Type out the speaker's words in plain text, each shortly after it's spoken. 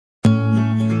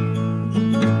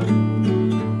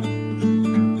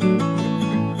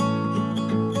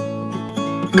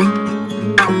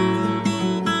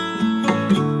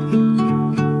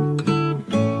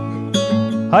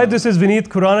Hi, this is Vineet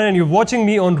Khurana and you're watching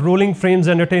me on Rolling Frames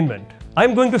Entertainment.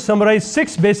 I'm going to summarize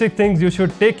 6 basic things you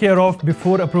should take care of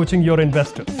before approaching your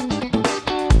investors.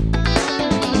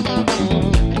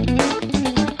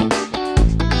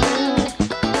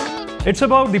 It's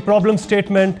about the problem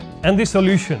statement and the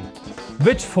solution,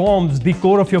 which forms the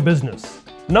core of your business.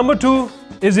 Number 2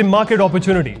 is the market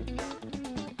opportunity.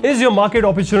 Is your market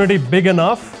opportunity big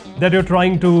enough that you're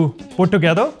trying to put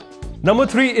together? Number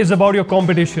 3 is about your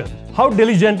competition. How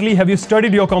diligently have you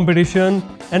studied your competition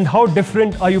and how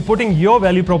different are you putting your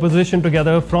value proposition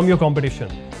together from your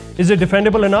competition? Is it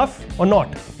defendable enough or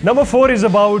not? Number 4 is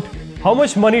about how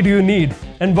much money do you need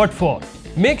and what for?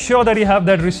 Make sure that you have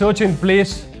that research in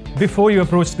place before you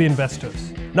approach the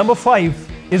investors. Number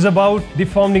 5 is about the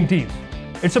founding team.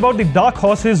 It's about the dark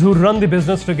horses who run the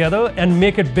business together and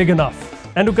make it big enough.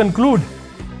 And to conclude,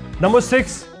 number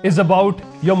 6 is about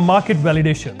your market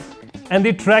validation and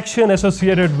the traction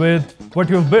associated with what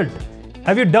you've built.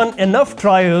 Have you done enough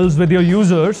trials with your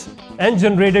users and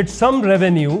generated some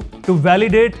revenue to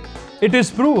validate it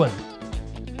is proven?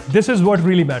 This is what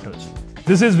really matters.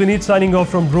 This is Vineet signing off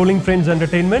from Rolling Frames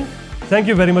Entertainment. Thank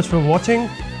you very much for watching.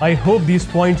 I hope these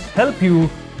points help you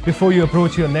before you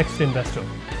approach your next investor.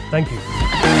 Thank you.